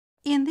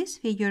In this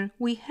figure,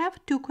 we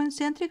have two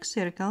concentric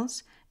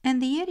circles,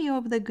 and the area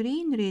of the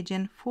green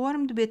region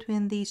formed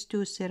between these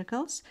two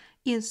circles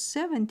is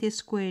 70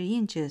 square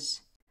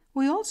inches.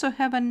 We also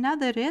have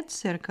another red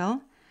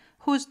circle,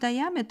 whose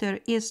diameter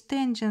is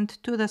tangent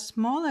to the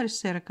smaller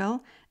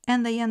circle,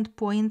 and the end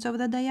points of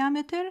the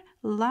diameter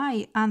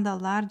lie on the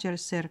larger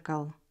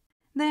circle.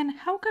 Then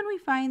how can we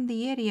find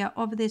the area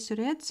of this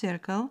red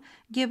circle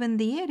given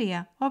the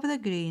area of the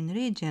green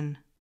region?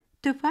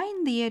 To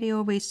find the area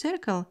of a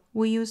circle,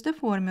 we use the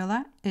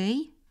formula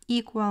A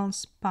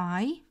equals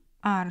pi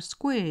r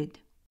squared.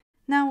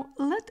 Now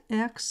let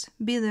x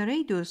be the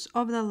radius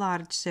of the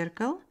large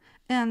circle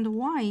and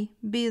y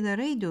be the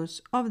radius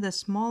of the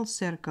small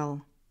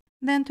circle.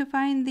 Then to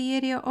find the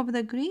area of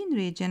the green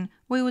region,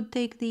 we would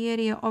take the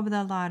area of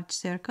the large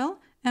circle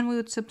and we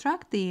would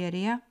subtract the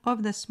area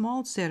of the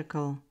small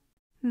circle.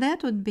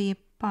 That would be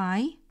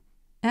pi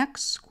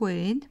x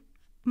squared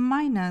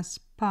minus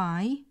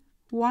pi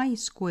y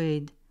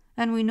squared,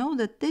 and we know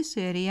that this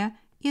area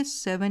is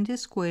 70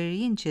 square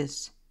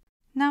inches.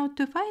 Now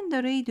to find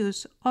the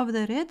radius of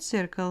the red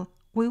circle,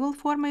 we will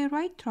form a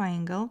right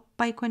triangle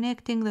by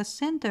connecting the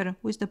center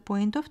with the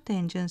point of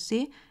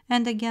tangency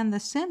and again the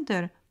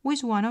center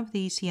with one of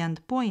these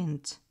end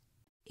points.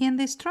 In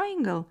this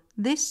triangle,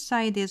 this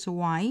side is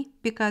y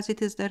because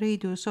it is the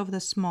radius of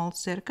the small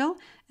circle,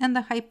 and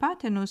the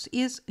hypotenuse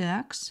is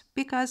x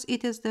because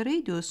it is the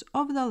radius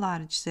of the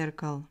large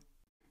circle.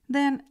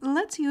 Then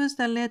let's use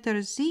the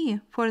letter z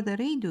for the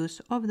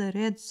radius of the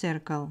red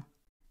circle.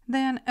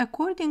 Then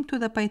according to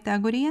the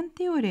Pythagorean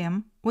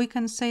theorem, we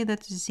can say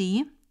that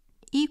z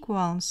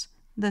equals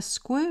the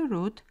square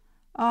root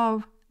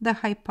of the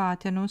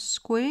hypotenuse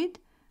squared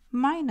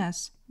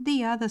minus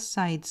the other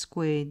side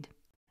squared.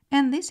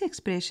 And this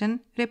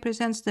expression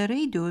represents the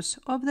radius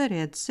of the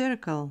red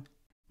circle.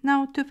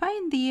 Now to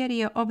find the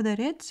area of the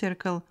red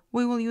circle,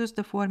 we will use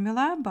the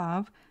formula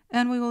above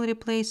and we will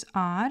replace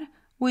r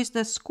with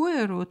the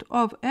square root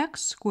of x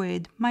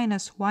squared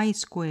minus y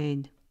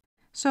squared.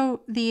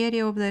 So the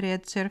area of the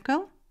red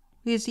circle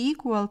is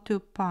equal to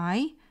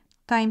pi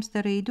times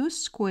the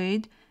radius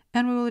squared,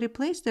 and we will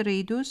replace the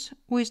radius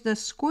with the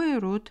square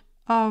root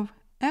of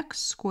x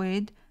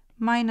squared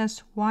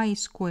minus y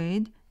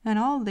squared, and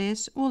all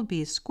this will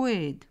be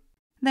squared.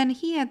 Then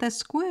here the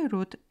square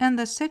root and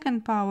the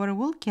second power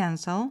will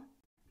cancel.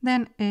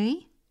 Then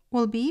a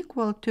will be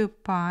equal to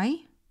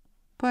pi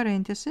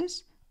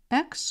parenthesis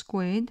x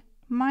squared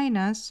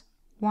minus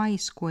y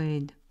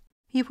squared.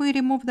 If we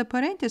remove the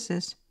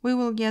parentheses, we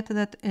will get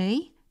that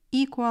a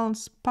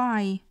equals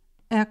pi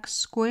x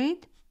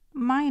squared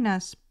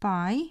minus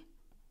pi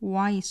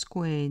y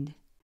squared.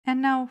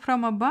 And now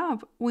from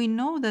above, we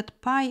know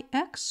that pi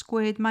x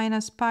squared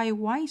minus pi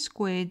y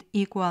squared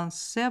equals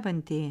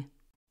 70.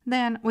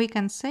 Then we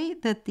can say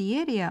that the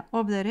area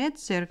of the red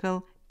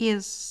circle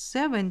is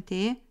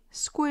 70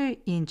 square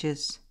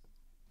inches.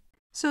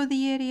 So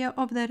the area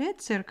of the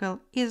red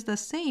circle is the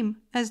same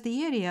as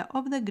the area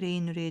of the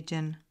green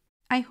region.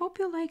 I hope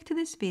you liked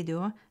this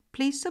video.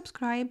 Please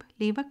subscribe,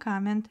 leave a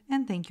comment,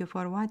 and thank you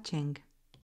for watching.